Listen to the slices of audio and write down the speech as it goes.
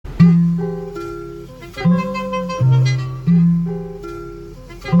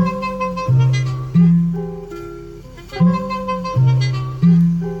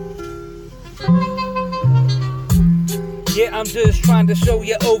I'm just trying to show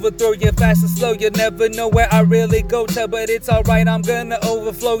you, overthrow you fast and slow. You never know where I really go to, but it's alright, I'm gonna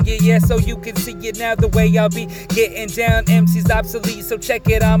overflow you, yeah, so you can see it now the way I'll be getting down. MC's obsolete, so check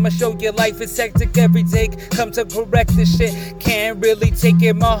it, I'ma show you life is hectic every day. Come to correct this shit, can't really take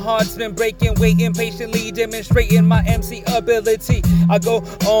it. My heart's been breaking, waiting patiently, demonstrating my MC ability. I go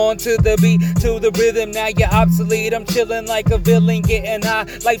on to the beat, to the rhythm, now you're obsolete. I'm chilling like a villain, getting high,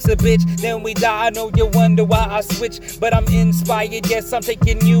 life's a bitch, then we die. I know you wonder why I switch, but I'm inspired, yes, I'm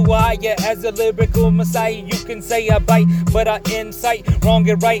taking you higher. As a lyrical messiah, you can say I bite, but I incite, wrong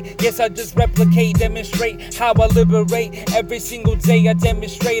and right. Yes, I just replicate, demonstrate how I liberate. Every single day I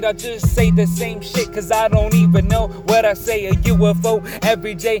demonstrate, I just say the same shit, cause I don't even know what I say. A UFO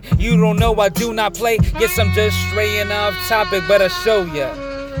every day, you don't know I do not play. Yes, I'm just straying off topic, but I show ya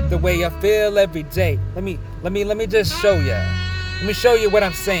the way I feel every day. Let me just show ya. Let me show you what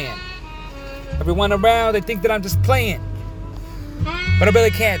I'm saying. Everyone around, they think that I'm just playing, but I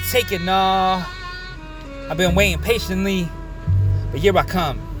really can't take it, nah. I've been waiting patiently, but here I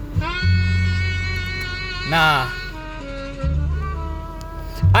come. Nah,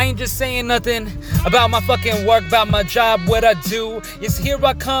 I ain't just saying nothing about my fucking work, about my job, what I do. Yes, here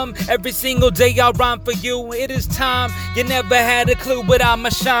I come, every single day I rhyme for you. It is time, you never had a clue, but I'ma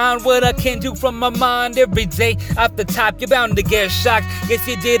shine what I can do from my mind every day. Off the top, you're bound to get shocked. Yes,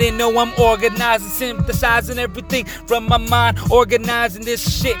 you didn't know I'm organizing, synthesizing everything from my mind, organizing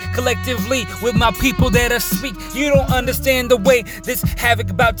this shit collectively with my people that I speak. You don't understand the way this havoc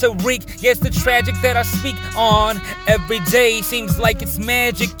about to wreak. Yes, the tragic that I speak on every day seems like it's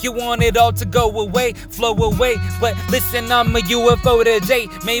magic. You want it all to go away, flow away, but listen, I'm a UFO today.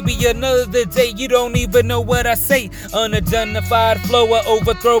 Maybe another day, you don't even know what I say. Unidentified flower,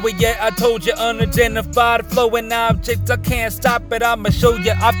 overthrower, yeah, I told you, unidentified flowing object. I can't stop it, I'ma show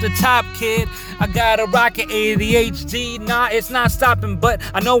you off the top, kid. I got a rocket, ADHD, nah, it's not stopping, but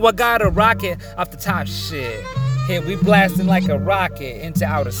I know I got a rocket off the top, shit. Here we blasting like a rocket into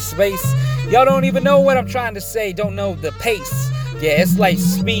outer space. Y'all don't even know what I'm trying to say, don't know the pace. Yeah, it's like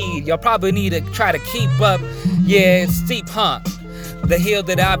speed, y'all probably need to try to keep up. Yeah, it's steep, huh? The hill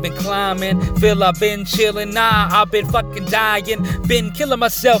that I've been climbing, feel I've been chilling, nah, I've been fucking dying. Been killing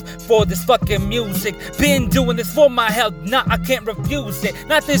myself for this fucking music. Been doing this for my health, nah, I can't refuse it.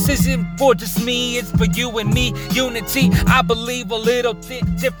 Not this isn't for just me, it's for you and me. Unity, I believe a little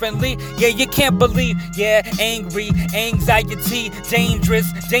differently. Yeah, you can't believe, yeah, angry, anxiety,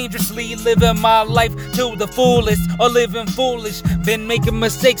 dangerous, dangerously living my life to the fullest, or living foolish. Been making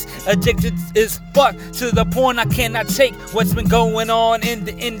mistakes, addicted as fuck, to the point I cannot take what's been going on in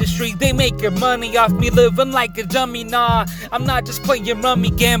the industry. They making money off me living like a dummy. Nah, I'm not just playing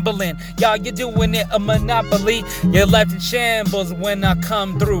rummy, gambling. Y'all, you're doing it a monopoly. You're left in shambles when I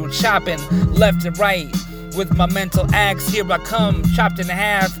come through, chopping left and right with my mental axe. Here I come, chopped in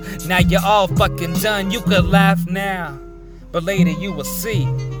half. Now you're all fucking done. You could laugh now, but later you will see.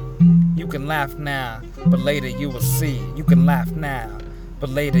 You can laugh now, but later you will see. You can laugh now, but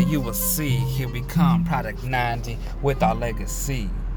later you will see. Here we come, Product 90 with our legacy.